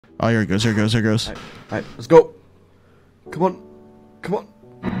Oh, here it goes, here it goes, here it goes. All right, let's go. Come on. Come on.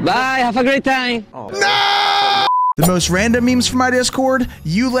 Bye, have a great time. Oh. No! The most random memes from my Discord.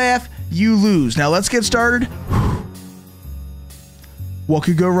 You laugh, you lose. Now let's get started. What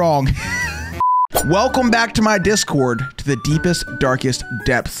could go wrong? Welcome back to my Discord, to the deepest, darkest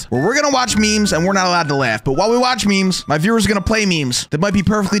depths, where we're gonna watch memes and we're not allowed to laugh. But while we watch memes, my viewers are gonna play memes that might be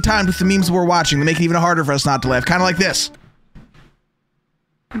perfectly timed with the memes that we're watching to make it even harder for us not to laugh. Kind of like this.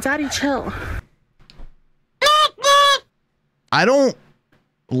 Daddy, chill. I don't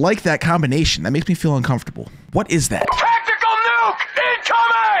like that combination. That makes me feel uncomfortable. What is that? Tactical nuke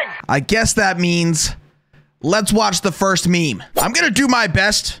incoming! I guess that means let's watch the first meme. I'm gonna do my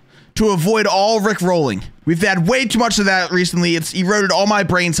best to avoid all Rickrolling. We've had way too much of that recently. It's eroded all my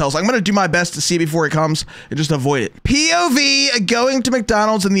brain cells. I'm gonna do my best to see it before it comes and just avoid it. POV going to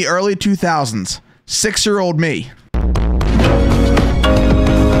McDonald's in the early 2000s. 6-year-old me.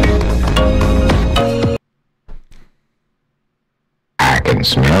 I can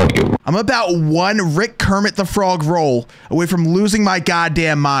smell you. I'm about one Rick Kermit the Frog roll away from losing my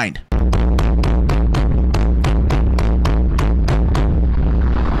goddamn mind.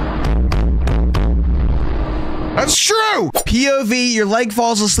 That's true! POV, your leg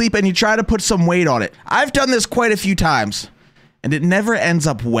falls asleep and you try to put some weight on it. I've done this quite a few times, and it never ends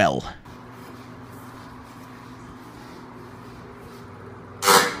up well.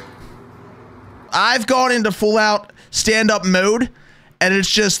 I've gone into full out stand-up mode, and it's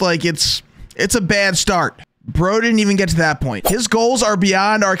just like, it's a bad start. Bro didn't even get to that point. His goals are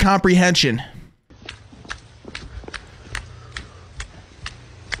beyond our comprehension.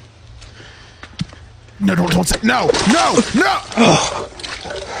 No, don't say, no, no, no!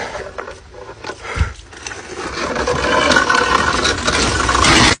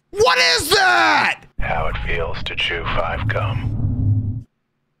 What is that? How it feels to chew 5 gum.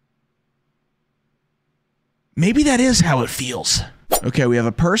 Maybe that is how it feels. Okay, we have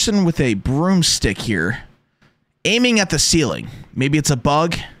a person with a broomstick here, aiming at the ceiling. Maybe it's a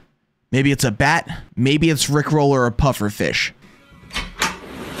bug, maybe it's a bat, maybe it's Rickroller or pufferfish.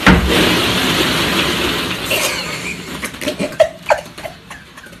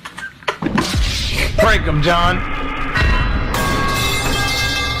 Break him, John.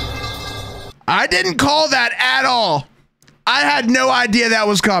 I didn't call that at all. I had no idea that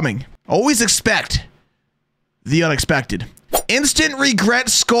was coming. Always expect the unexpected. Instant regret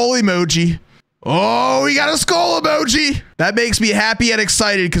skull emoji. Oh, we got a skull emoji. That makes me happy and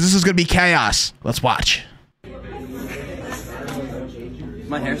excited because this is going to be chaos. Let's watch.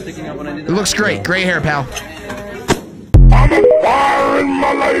 My hair sticking up when I did that. It looks great. Gray hair, pal. I'm firing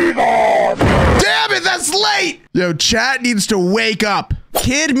my laser! Damn it, that's late! Yo, chat needs to wake up.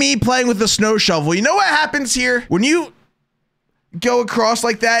 Kid me playing with the snow shovel. You know what happens here? When you go across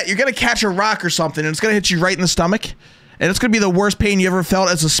like that, you're gonna catch a rock or something and it's gonna hit you right in the stomach. And it's gonna be the worst pain you ever felt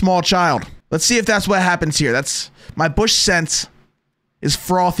as a small child. Let's see if that's what happens here. That's my bush sense is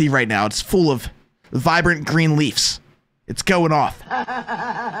frothy right now. It's full of vibrant green leaves. It's going off.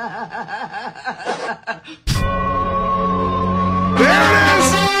 There it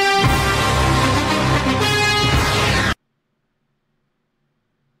is!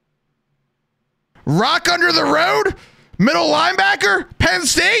 Rock under the road? Middle linebacker? Penn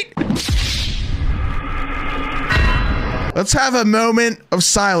State? Let's have a moment of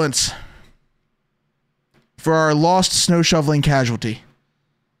silence for our lost snow shoveling casualty.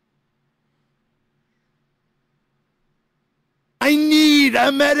 I need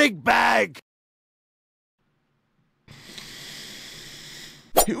a medic bag!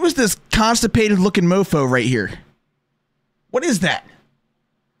 Who is this constipated looking mofo right here? What is that?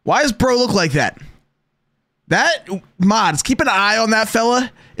 Why does bro look like that? That, mods, keep an eye on that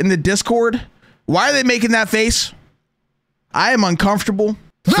fella in the Discord. Why are they making that face? I am uncomfortable.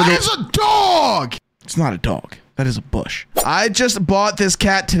 That is a dog! It's not a dog. That is a bush. I just bought this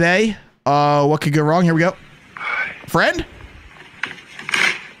cat today. What could go wrong? Here we go. Friend?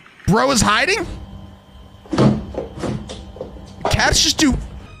 Bro is hiding? Cats just do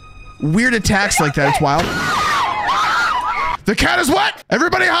weird attacks like that. It's wild. The cat is what?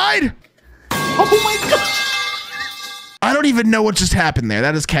 Everybody hide! Oh my god! I don't even know what just happened there.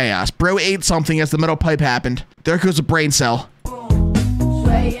 That is chaos. Bro ate something as the metal pipe happened. There goes a brain cell.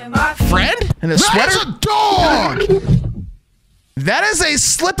 Friend? And a sweater? That's a dog! That is a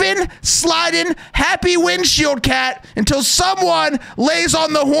slippin', sliding, happy windshield cat until someone lays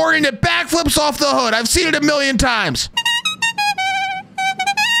on the horn and it backflips off the hood. I've seen it a million times.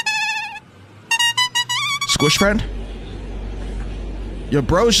 Squish friend? Your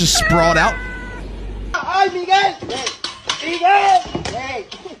bro's just sprawled out. ¡Ay, Miguel! ¡Miguel!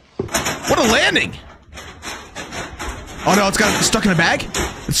 What a landing! Oh no, it's stuck in a bag?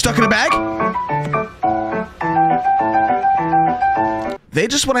 It's stuck in a bag? They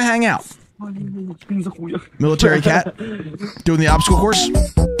just want to hang out. Military cat doing the obstacle course.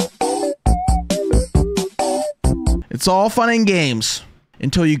 It's all fun and games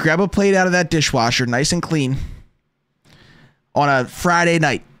until you grab a plate out of that dishwasher, nice and clean, on a Friday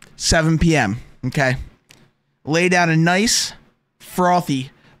night, 7 p.m. Okay? Lay down a nice,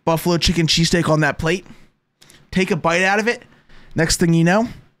 frothy buffalo chicken cheesesteak on that plate. Take a bite out of it. Next thing you know,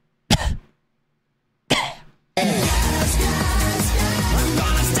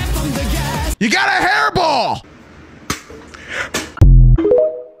 you got a hairball!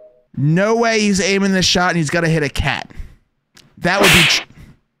 No way he's aiming this shot and he's got to hit a cat. That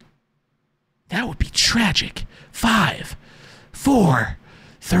would be tragic. 5, 4,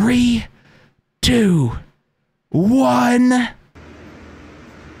 3, 2, 1.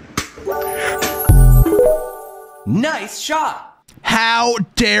 Nice shot. How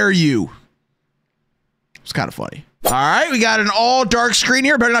dare you? It's kind of funny. All right, we got an all dark screen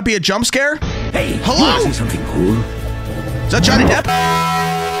here. Better not be a jump scare. Hey, hello? see something cool? Is that Johnny Depp?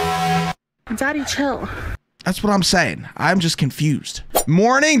 Daddy, chill. That's what I'm saying. I'm just confused.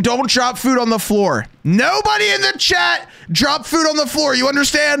 Morning, don't drop food on the floor. Nobody in the chat drop food on the floor. You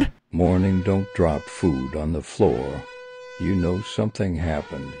understand? Morning, don't drop food on the floor. You know something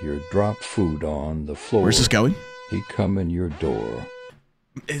happened. You dropped food on the floor. Where's this going? He come in your door.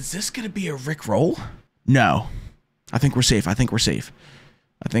 Is this going to be a Rick roll? No. I think we're safe. I think we're safe.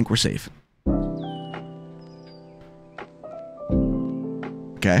 I think we're safe.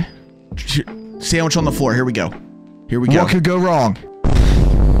 Okay. Sandwich on the floor. Here we go. Here we go. What could go wrong?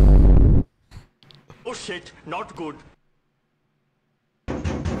 Oh shit, not good.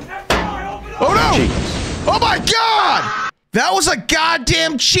 Oh no! Jeez. Oh my god! That was a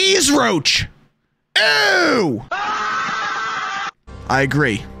goddamn cheese roach! Ew! I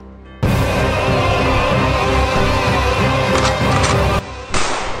agree.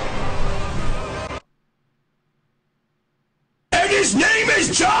 And his name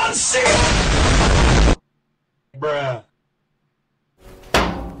is John C. Bruh.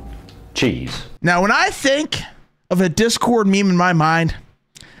 Cheese. Now, when I think of a Discord meme in my mind,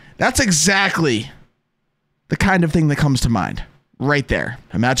 that's exactly the kind of thing that comes to mind. Right there.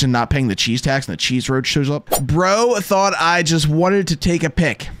 Imagine not paying the cheese tax and the cheese roach shows up. Bro thought I just wanted to take a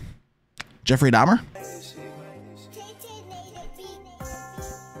pic. Jeffrey Dahmer?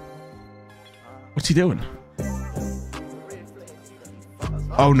 What's he doing?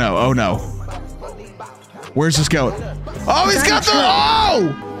 Oh no, oh no. Where's this going? Oh, he's got the...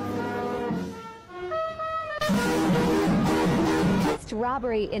 Oh!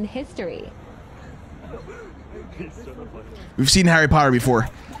 Robbery in history. We've seen Harry Potter before.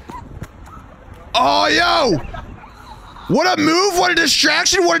 Oh, yo! What a move, what a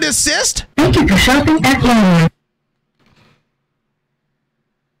distraction, what an assist! Thank you for shopping at Walmart.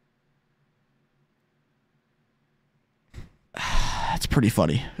 That's pretty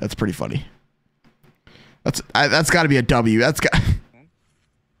funny. That's pretty funny. That's got to be a W. That's got...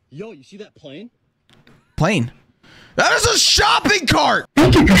 Yo, you see that plane? Plane? That is a shopping cart!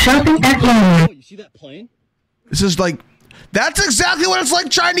 Thank you for shopping at Walmart. Yo, you see that plane? This is like... That's exactly what it's like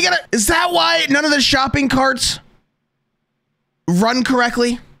trying to get it. Is that why none of the shopping carts run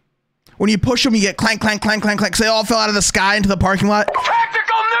correctly? When you push them, you get clank, clank, clank, clank, clank. So they all fell out of the sky into the parking lot.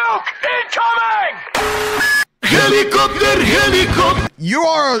 Tactical nuke incoming! Helicopter, helicopter!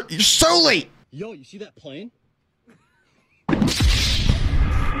 You're so late. Yo, you see that plane?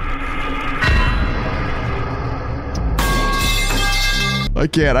 I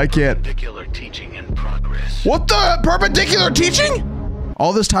can't. Perpendicular teaching in progress. What the perpendicular teaching?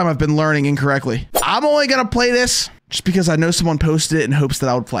 All this time I've been learning incorrectly. I'm only gonna play this just because I know someone posted it in hopes that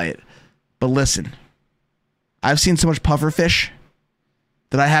I would play it. But listen, I've seen so much pufferfish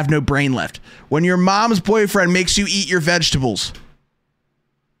that I have no brain left. When your mom's boyfriend makes you eat your vegetables.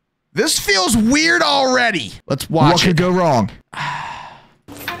 This feels weird already. Let's watch it. What could go wrong?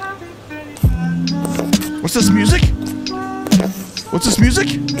 What's this music? What's this music?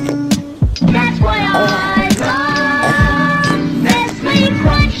 That's what I love. Nestle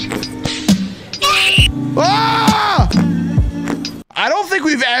Crunch. Ah! I don't think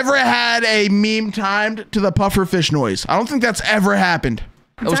we've ever had a meme timed to the pufferfish noise. I don't think that's ever happened.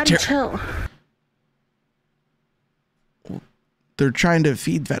 That was chill. They're trying to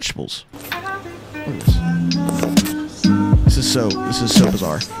feed vegetables. Look at this. This is so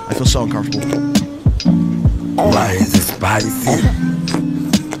bizarre. I feel so uncomfortable. Why is it spicy?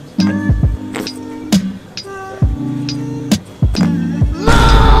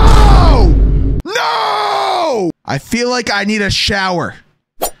 No! I feel like I need a shower.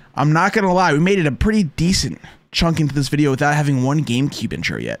 I'm not gonna lie, we made it a pretty decent chunk into this video without having one GameCube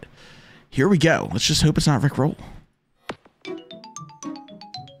intro yet. Here we go. Let's just hope it's not Rickroll.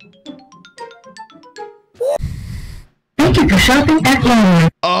 Thank you for shopping at Walmart.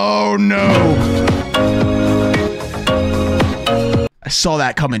 Oh no! I saw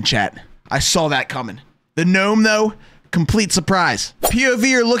that coming, chat. I saw that coming. The gnome, though, complete surprise. POV,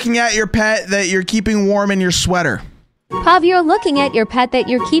 you're looking at your pet that you're keeping warm in your sweater. Pav, you're looking at your pet that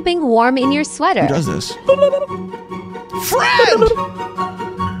you're keeping warm in your sweater. Who does this? Friend!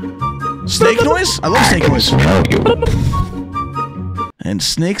 Snake noise? I love snake noise. And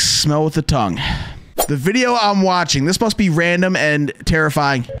snakes smell with the tongue. The video I'm watching, this must be random and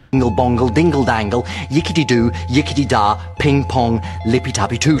terrifying. Dingle bongle dingle dangle, yickety doo, yickety da, ping pong, lippy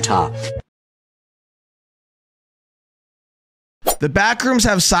tappy too-ta. The backrooms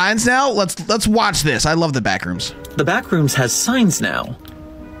have signs now. Let's watch this. I love the backrooms. The backrooms has signs now.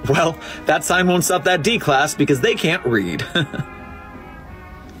 Well, that sign won't stop that D class because they can't read.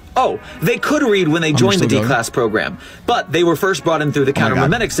 Oh, they could read when they joined the D-Class program, but they were first brought in through the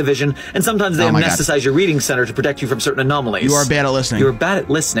Counter-Memetics division, and sometimes they anesthetize your reading center to protect you from certain anomalies. You are bad at listening. You're bad at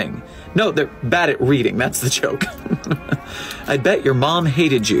listening. No, they're bad at reading. That's the joke. I bet your mom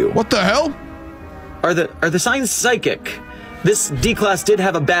hated you. What the hell? Are the signs psychic? This D-Class did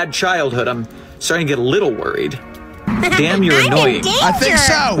have a bad childhood. I'm starting to get a little worried. Damn, you're annoying. I think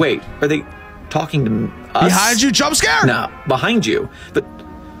so. Wait, are they talking to us? Behind you, jump scare? No, behind you. But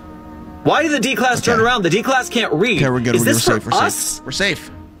why did the D-Class turn around? The D-Class can't read. Okay, we're good. Is this we're for safe. us? We're safe.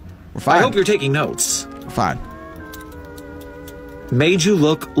 We're fine. I hope you're taking notes. We're fine. Made you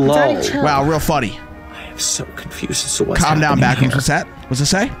look low. Wow, real funny. I am so confused as to what's Calm down, happening backrooms. What's that? What's it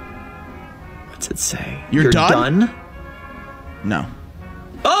say? What's it say? You're done? No.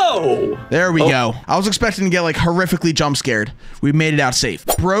 Oh! There we go. I was expecting to get like horrifically jump scared. We made it out safe.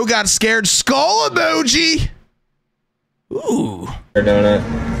 Bro got scared. Skull emoji. Ooh.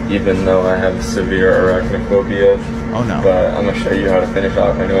 Donut, even though I have severe arachnophobia. Oh no. But I'm gonna show you how to finish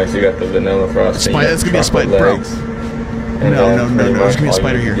off anyway. So you got the vanilla frosting. That's gonna be a spider, bro. No. There's gonna be a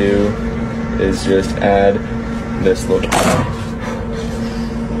spider here. All you do is just add this little.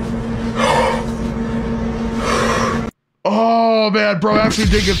 Oh man, bro actually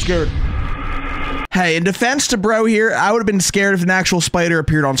did get scared. Hey, in defense to bro here, I would have been scared if an actual spider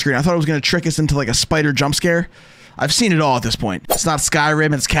appeared on screen. I thought it was gonna trick us into like a spider jump scare. I've seen it all at this point. It's not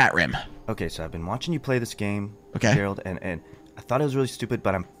Skyrim, it's Catrim. Okay, so I've been watching you play this game, okay, Gerald, and I thought it was really stupid,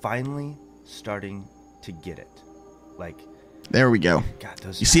 but I'm finally starting to get it. Like, there we go. God,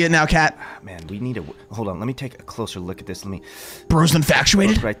 those, you see it now, Cat? Man, we need to hold on. Let me take a closer look at this. Let me. Bro's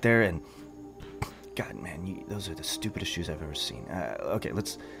infatuated right there, and God, man, those are the stupidest shoes I've ever seen. Okay,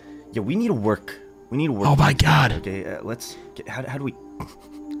 let's. Yeah, we need to work. We need to work. Oh my God. Okay, let's. How do we?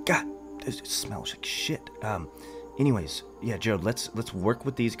 God, this smells like shit. Anyways, yeah, Gerald, let's work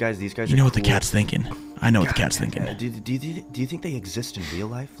with these guys. These guys. You know are what cool. the cat's thinking. I know what the cat's thinking. Do you think they exist in real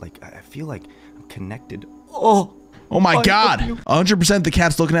life? Like, I feel like I'm connected. Oh my God. 100% the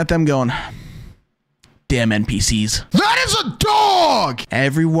cat's looking at them going, damn NPCs. That is a dog!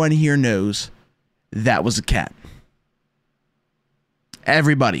 Everyone here knows that was a cat.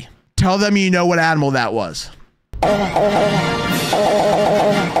 Everybody. Tell them you know what animal that was.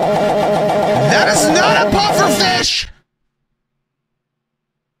 That is not a pufferfish!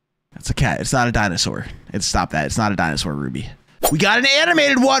 That's a cat. It's not a dinosaur. Stop that. It's not a dinosaur, Ruby. We got an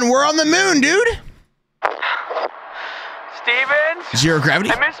animated one. We're on the moon, dude. Stevens? Zero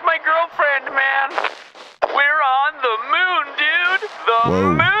gravity? I miss my girlfriend, man. We're on the moon, dude. The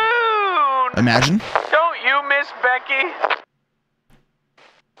moon. Imagine. Don't you miss Becky?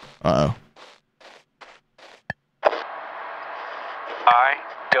 Uh-oh. I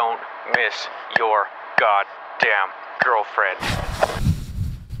don't miss your goddamn girlfriend.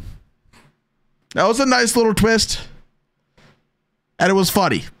 That was a nice little twist. And it was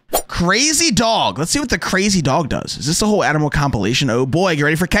funny. Crazy dog. Let's see what the crazy dog does. Is this a whole animal compilation? Oh boy, get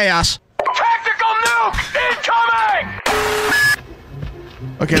ready for chaos. Tactical nuke incoming!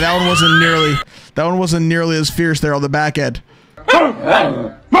 Okay, that one wasn't nearly as fierce there on the back end.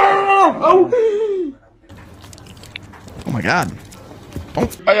 Oh my God.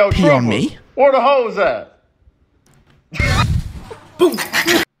 Don't pee on me. Where the hose at? Boom.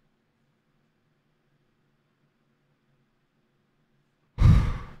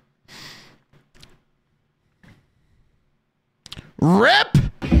 Rip!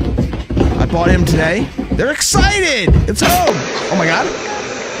 I bought him today. They're excited! It's home! Oh my God.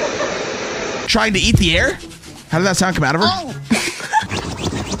 Trying to eat the air? How did that sound come out of her?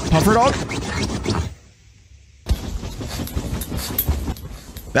 Puffer dog?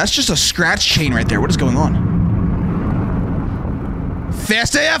 That's just a scratch chain right there. What is going on?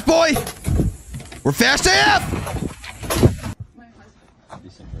 Fast AF, boy! We're fast AF!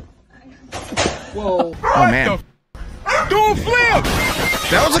 Whoa. Oh, man. Don't flip!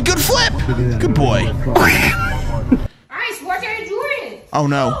 That was a good flip! Good boy. Ice, what are you doing? Oh,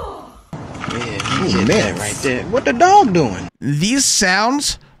 no. Yeah, man, right there. What the dog doing? These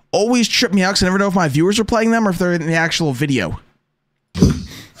sounds always trip me out because I never know if my viewers are playing them or if they're in the actual video.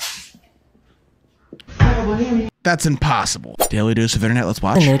 That's impossible. Daily dose of internet, let's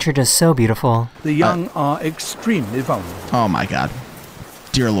watch. Nature just so beautiful. The young are extremely vulnerable. Oh my god.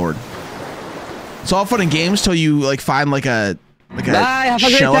 Dear Lord. It's all fun and games till you like find like a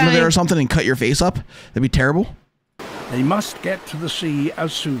shell under there or something and cut your face up. That'd be terrible. They must get to the sea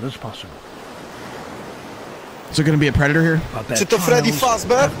as soon as possible. Is there gonna be a predator here? C'est the Freddy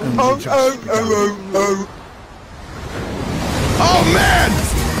Fazbear. Oh man!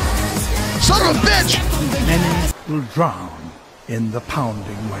 Son of a bitch! Many will drown in the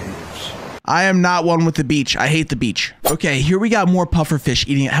pounding waves. I am not one with the beach. I hate the beach. Okay, here we got more pufferfish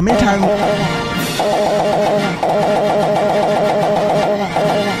eating it. How many times?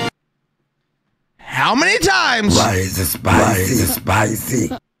 How many times? Why is it spicy? Spicy.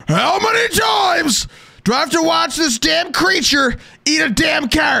 How many times do I have to watch this damn creature eat a damn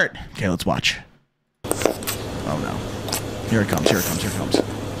carrot? Okay, let's watch. Oh no. Here it comes, here it comes, here it comes.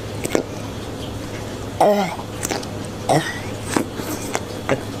 Oh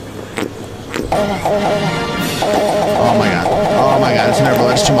my god. Oh my god, it's never,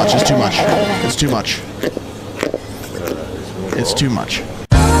 that's too much, it's too much. It's too much. It's too much.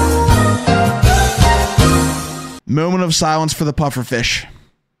 Moment of silence for the pufferfish.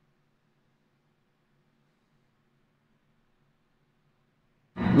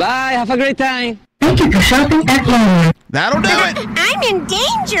 Bye, have a great time. Thank you for shopping at Walmart. That'll do it. I'm in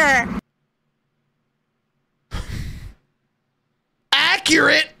danger.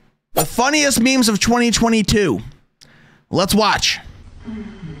 Accurate. The funniest memes of 2022. Let's watch.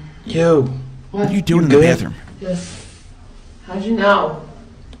 Yo. What are you doing in the bathroom? Yes. How'd you know?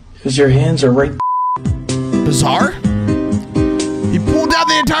 Because your hands are right. Bizarre? You pulled down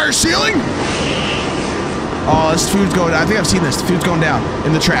the entire ceiling? Oh, this food's going, I think I've seen this. The food's going down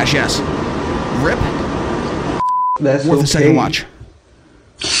in the trash, yes. Rip. That's worth a second watch.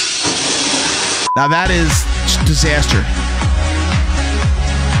 Now that is disaster.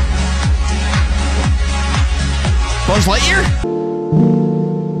 Buzz Lightyear?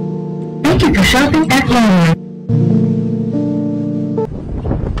 Thank you for shopping at Walmart.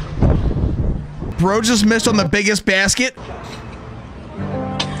 Bro just missed on the biggest basket.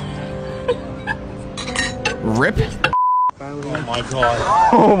 Rip. Oh my god.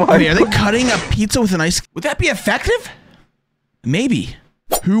 Oh my Wait, are they cutting a pizza with an ice? Would that be effective? Maybe.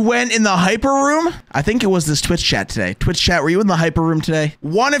 Who went in the hyper room? I think it was this Twitch chat today. Twitch chat, were you in the hyper room today?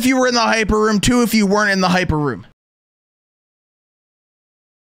 1 if you were in the hyper room, 2 if you weren't in the hyper room.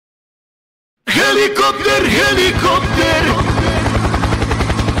 Helicopter, helicopter.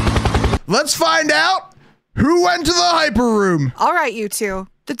 Let's find out who went to the hyper room. All right, you two.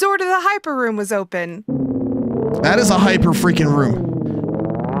 The door to the hyper room was open. That is a hyper freaking room.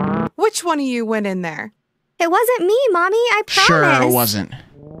 Which one of you went in there? It wasn't me, Mommy. I promise. Sure, it wasn't.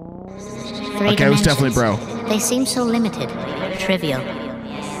 Okay, it was definitely Bro. They seem so limited, trivial.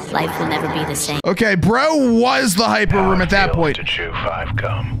 Life will never be the same. Okay, Bro was the hyper room at that point. To chew 5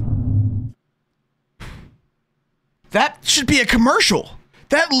 gum. That should be a commercial.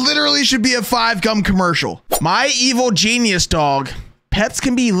 That literally should be a 5 gum commercial. My evil genius dog. Pets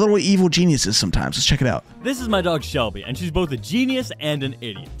can be little evil geniuses sometimes. Let's check it out. This is my dog Shelby, and she's both a genius and an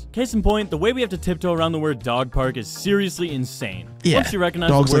idiot. Case in point, the way we have to tiptoe around the word dog park is seriously insane. Yeah, once she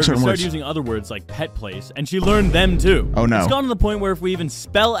recognized dogs the word, like certain we started words. using other words like pet place, and she learned them too. Oh no. It's gone to the point where if we even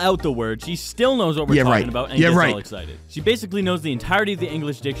spell out the word, she still knows what we're talking about and gets all excited. She basically knows the entirety of the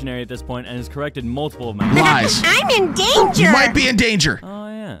English dictionary at this point and has corrected multiple of my lies. I'm in danger. You might be in danger. Oh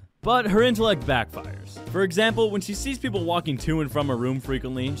yeah. But her intellect backfires. For example, when she sees people walking to and from a room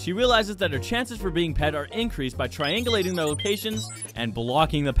frequently, she realizes that her chances for being pet are increased by triangulating their locations and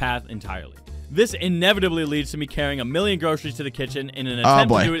blocking the path entirely. This inevitably leads to me carrying a million groceries to the kitchen in an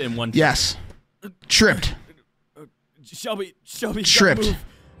attempt to do it in one trip. Yes. Tripped. Shelby, Tripped. move.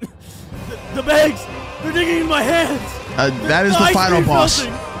 The bags, they're digging in my hands. That is the final boss.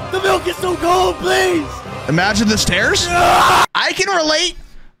 The milk is so cold, please. Imagine the stairs. I can relate.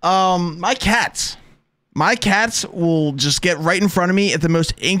 My cats will just get right in front of me at the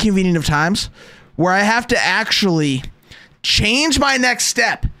most inconvenient of times where I have to actually change my next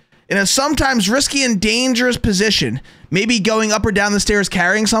step in a sometimes risky and dangerous position, maybe going up or down the stairs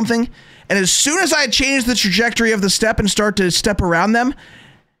carrying something, and as soon as I change the trajectory of the step and start to step around them,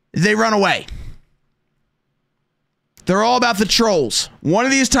 they run away. They're all about the trolls. One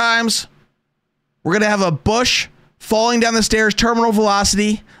of these times, we're going to have a bush falling down the stairs, terminal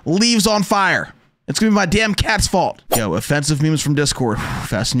velocity, leaves on fire. It's going to be my damn cat's fault. Yo, offensive memes from Discord.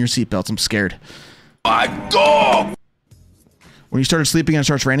 Fasten your seatbelts. I'm scared. My dog! When you started sleeping and it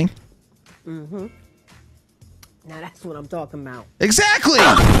starts raining? Mm-hmm. Now that's what I'm talking about. Exactly!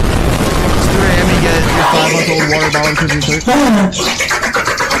 It's 3 a.m. you get your 5-month-old water bottle because you're thirsty.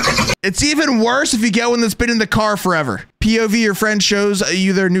 It's even worse if you get one that's been in the car forever. POV, your friend shows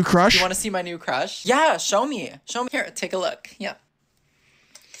you their new crush. You want to see my new crush? Yeah, show me. Show me. Here, take a look. Yeah.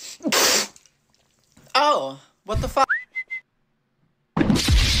 Oh, what the fuck?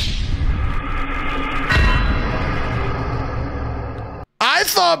 I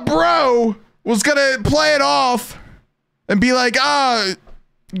thought bro was gonna play it off and be like, ah,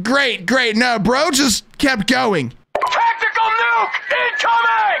 great, great. No, bro just kept going. Tactical nuke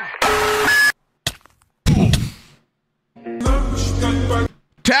incoming!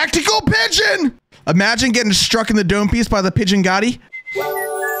 Tactical pigeon! Imagine getting struck in the dome piece by the pigeon Gotti.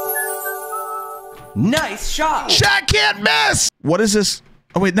 Nice shot! Shot can't miss! What is this?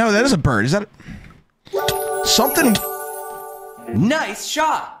 Oh wait, no, that is a bird. Is that something? Nice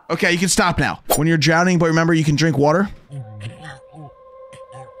shot! Okay, you can stop now. When you're drowning, but remember you can drink water.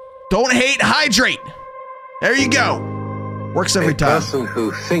 Don't hate, hydrate. There you go. Works every time. A person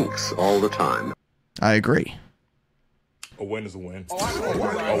who thinks all the time. I agree. A win is a win. A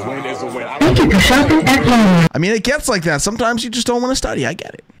win is a win. I mean, it gets like that. Sometimes you just don't want to study. I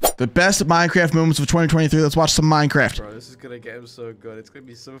get it. The best Minecraft moments of 2023. Let's watch some Minecraft. Bro, this is gonna get him so good. It's gonna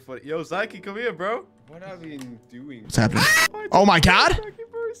be so funny. Yo, Zyke, come here, bro. What have you been doing? What's happening? Oh my god!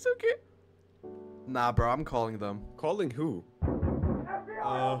 Zyke, bro, it's so cute. Nah, bro, I'm calling them. Calling who?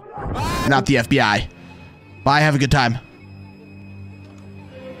 Not the FBI. Bye, have a good time.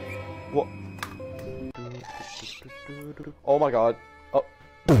 What? Oh my god. Oh.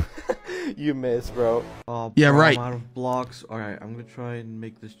 You missed, bro. Yeah, right. I'm out of blocks. Alright, I'm gonna try and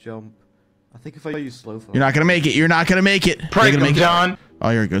make this jump. I think if I use slow phone. You're not gonna make it. You're not gonna make it. Prank him, John. Oh,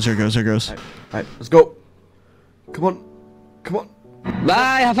 here it goes. Here it goes. Here it goes. Alright, let's go. Come on. Come on.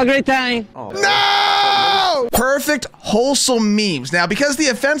 Bye, have a great time. Oh. No! Perfect, wholesome memes. Now, because the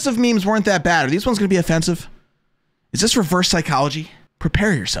offensive memes weren't that bad, are these ones gonna be offensive? Is this reverse psychology?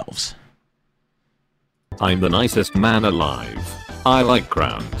 Prepare yourselves. I'm the nicest man alive. I like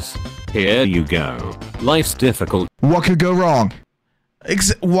crowns. Here you go. Life's difficult. What could go wrong?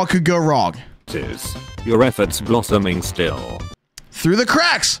 What could go wrong? Is your efforts blossoming still? Through the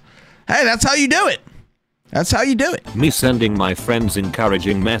cracks. Hey, that's how you do it. That's how you do it. Me sending my friends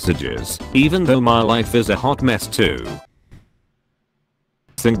encouraging messages, even though my life is a hot mess too.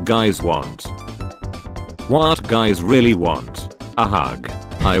 Think guys want. What guys really want? A hug.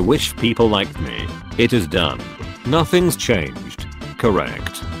 I wish people liked me. It is done. Nothing's changed.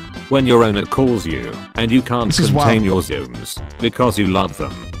 Correct. When your owner calls you, and you can't contain your zooms, because you love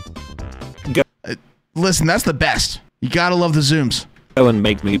them. Go listen, that's the best. You gotta love the zooms. Go and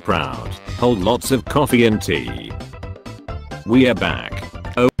make me proud. Hold lots of coffee and tea. We are back.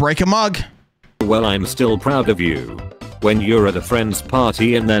 Oh, break a mug. Well, I'm still proud of you. When you're at a friend's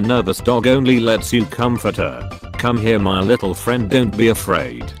party and their nervous dog only lets you comfort her. Come here, my little friend, don't be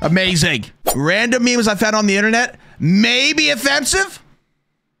afraid. Amazing. Random memes I found on the internet may be offensive.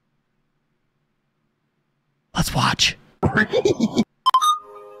 Let's watch. Bro,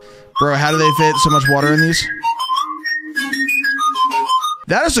 how do they fit so much water in these?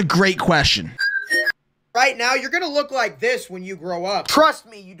 That is a great question. Right now, you're gonna look like this when you grow up. Trust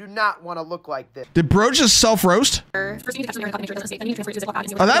me, you do not want to look like this. Did bro just self-roast? Oh,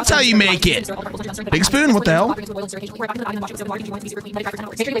 that's how you make it. Big spoon, what the hell?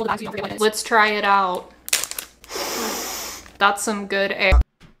 Let's try it out. That's some good air.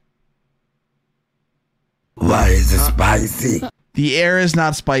 Why is it spicy? The air is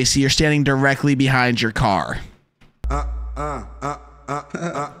not spicy. You're standing directly behind your car.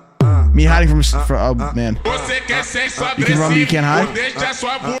 Me hiding from oh man. You can run but you can't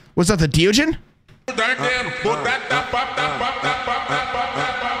hide? What's that, the Diogen?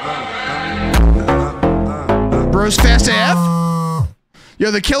 Bro's fast AF? Yo,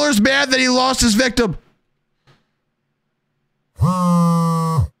 the killer's mad that he lost his victim.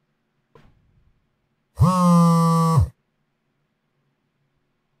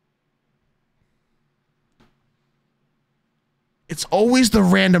 It's always the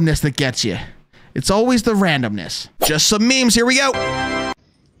randomness that gets you. It's always the randomness. Just some memes. Here we go.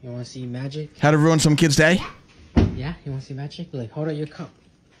 Yo, You want to see magic? How to ruin some kid's day? Yeah, you want to see magic? Look, hold out your cup.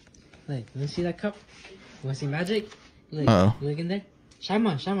 Look, you want to see that cup? You want to see magic? Look, look in there. Shine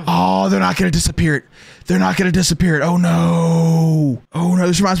on. Oh, they're not going to disappear it. They're not going to disappear it. Oh, no. Oh, no.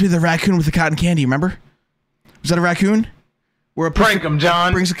 This reminds me of the raccoon with the cotton candy, remember? Was that a raccoon? Where a prank him,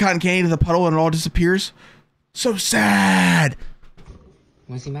 John. Brings the cotton candy to the puddle and it all disappears. So sad.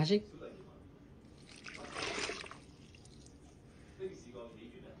 Want to see magic?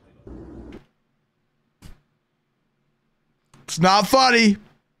 It's not funny.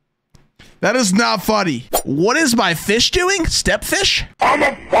 That is not funny. What is my fish doing? Stepfish? I'm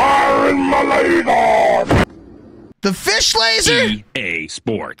a firing my laser. The fish laser? EA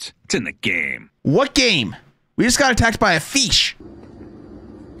Sports. It's in the game. What game? We just got attacked by a fish.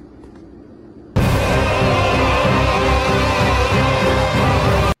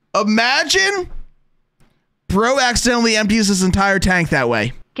 Imagine bro accidentally empties his entire tank that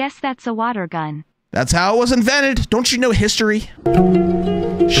way. Guess that's a water gun. That's how it was invented. Don't you know history?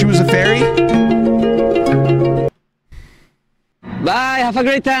 She was a fairy. Bye, have a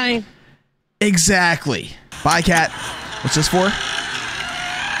great time. Exactly. Bye, cat. What's this for?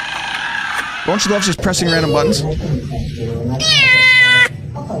 Don't you love just pressing random buttons?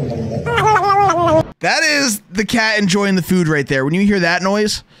 That is the cat enjoying the food right there. When you hear that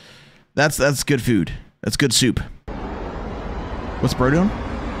noise, that's good food. That's good soup. What's bro doing?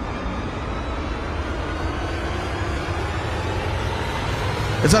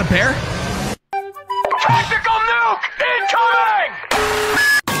 Is that a bear? Tactical nuke incoming!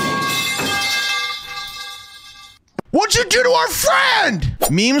 What'd you do to our friend?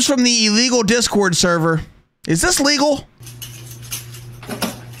 Memes from the illegal Discord server. Is this legal?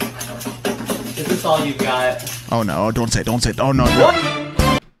 Is this all you got? Oh no, don't say it. Oh no.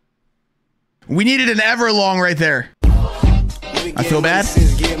 We needed an Everlong right there. I feel bad.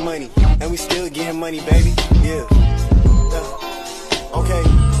 Getting money, and we still getting money, baby. Yeah. Okay.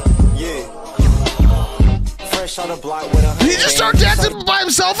 Yeah. Fresh on the block with a. Did he just start dancing by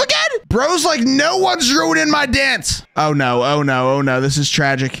himself again? Bro's like, no one's ruining my dance. Oh no, oh no, oh no. This is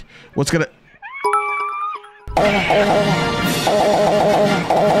tragic. What's gonna... Bye,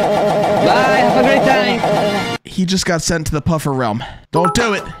 have a great time. He just got sent to the puffer realm. Don't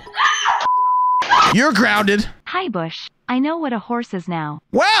do it. You're grounded. Hi, Bush. I know what a horse is now.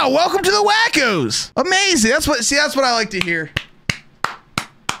 Wow, welcome to the Wackos. Amazing. That's what I like to hear.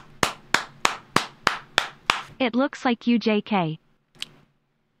 It looks like you, JK.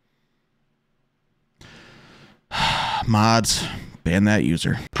 Mods, ban that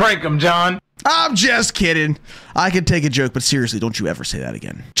user. Prank him, John. I'm just kidding. I could take a joke, but seriously, don't you ever say that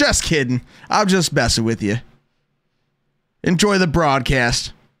again. Just kidding. I'm just messing with you. Enjoy the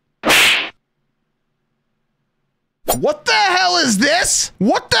broadcast. What the hell is this?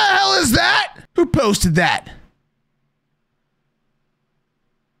 What the hell is that? Who posted that?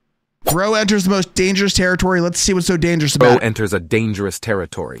 Bro enters the most dangerous territory. Let's see what's so dangerous about it. Bro enters a dangerous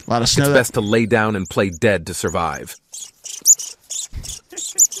territory. A lot of snow. It's best to lay down and play dead to survive.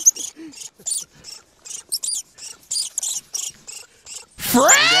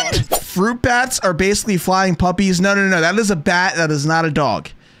 Friend! Fruit bats are basically flying puppies. No. That is a bat. That is not a dog.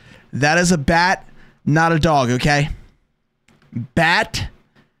 That is a bat, not a dog, okay? Bat,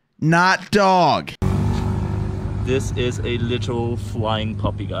 not dog. This is a literal flying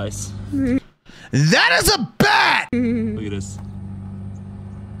puppy, guys. That is a bat! Look at this.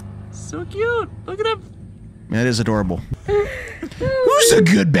 So cute. Look at him. That is adorable. Who's a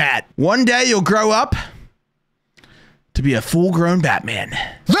good bat? One day you'll grow up to be a full-grown Batman.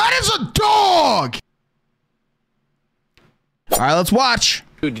 That is a dog! All right, let's watch.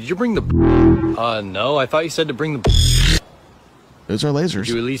 Dude, did you bring the... no, I thought you said to bring the... Those are lasers. Did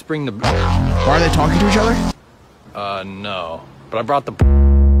you at least bring the... Why are they talking to each other? No. But I brought the...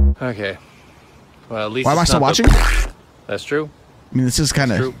 Okay. Well, at least why am I still watching? That's true. I mean, this is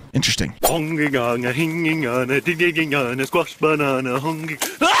kind of interesting. I need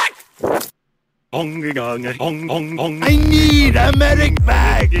a medic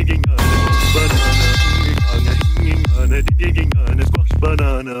bag!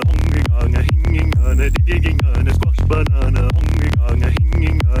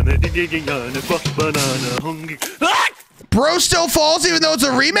 Bro still falls even though it's a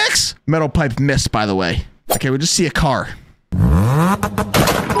remix? Metal pipe missed, by the way. Okay, we just see a car.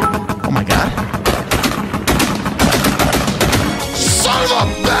 Oh my god. Son of a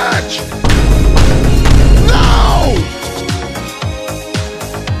bitch! No!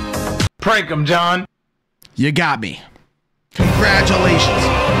 Prank him, John. You got me. Congratulations.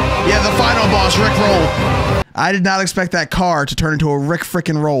 Yeah, the final boss, Rick Roll. I did not expect that car to turn into a Rick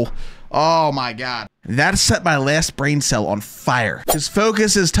frickin' Roll. Oh my god. That set my last brain cell on fire. His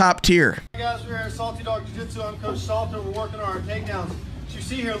focus is top tier. Hey guys, we're here at Salty Dog Jiu-Jitsu. I'm Coach Salter. We're working on our takedowns. As you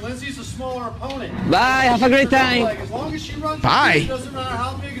see here, Lindsay's a smaller opponent. Bye, have a great time. As long as she runs, bye. It doesn't matter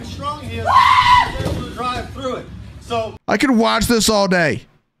how big and strong he is, she's able to drive through it. So I could watch this all day.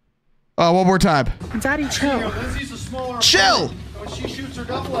 Oh, one more time. Daddy, chill. Lindsay's a smaller chill. Opponent. When she shoots her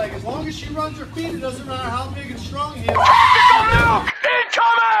double leg, as long as she runs her feet, it doesn't matter how big and strong he is.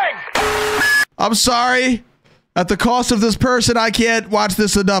 Incoming! I'm sorry. At the cost of this person, I can't watch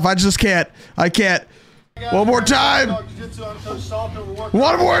this enough. I just can't. I can't. One more time.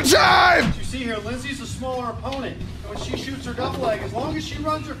 One more time. As you see here, Lindsay's a smaller opponent. And when she shoots her double leg, as long as she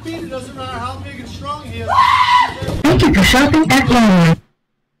runs her feet, it doesn't matter how big and strong he is. Thank you for shopping at Walmart.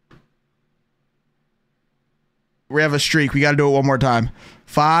 We have a streak. We got to do it one more time.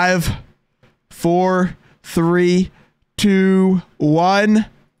 5, 4, 3, 2, 1. Hey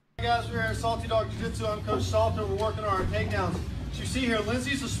guys, we're here at Salty Dog Jiu-Jitsu. I'm Coach Salter. We're working on our takedowns. As you see here,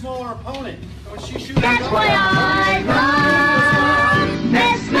 Lindsay's a smaller opponent. And when she shoots That's why I love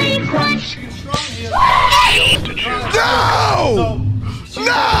Nestle Crunch. No!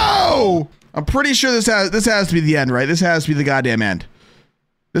 No! I'm pretty sure this has to be the end, right? This has to be the goddamn end.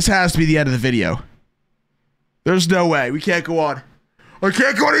 This has to be the end of the video. There's no way. We can't go on. I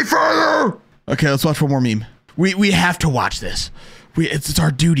can't go any further. Okay, let's watch one more meme. We have to watch this. It's our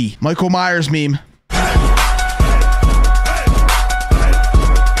duty. Michael Myers meme.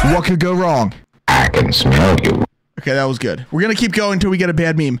 What could go wrong? I can smell you. Okay, that was good. We're gonna keep going until we get a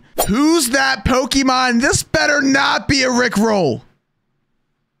bad meme. Who's that Pokemon? This better not be a Rick Roll.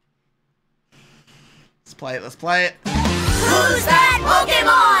 Let's play it. Let's play it. Who's that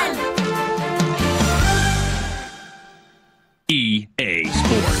Pokemon? EA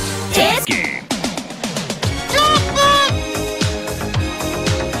Sports. It's game.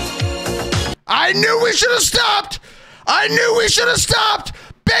 I knew we should have stopped. I knew we should have stopped.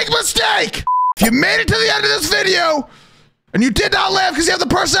 Big mistake. If you made it to the end of this video and you did not laugh because you have the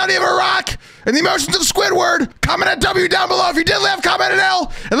personality of a rock and the emotions of Squidward, comment at W down below. If you did laugh, comment at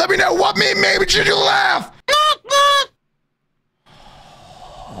L and let me know what meme made you laugh.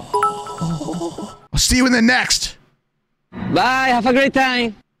 I'll see you in the next. Bye, have a great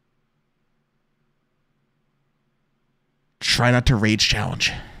time. Try not to rage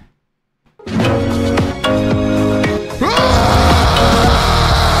challenge.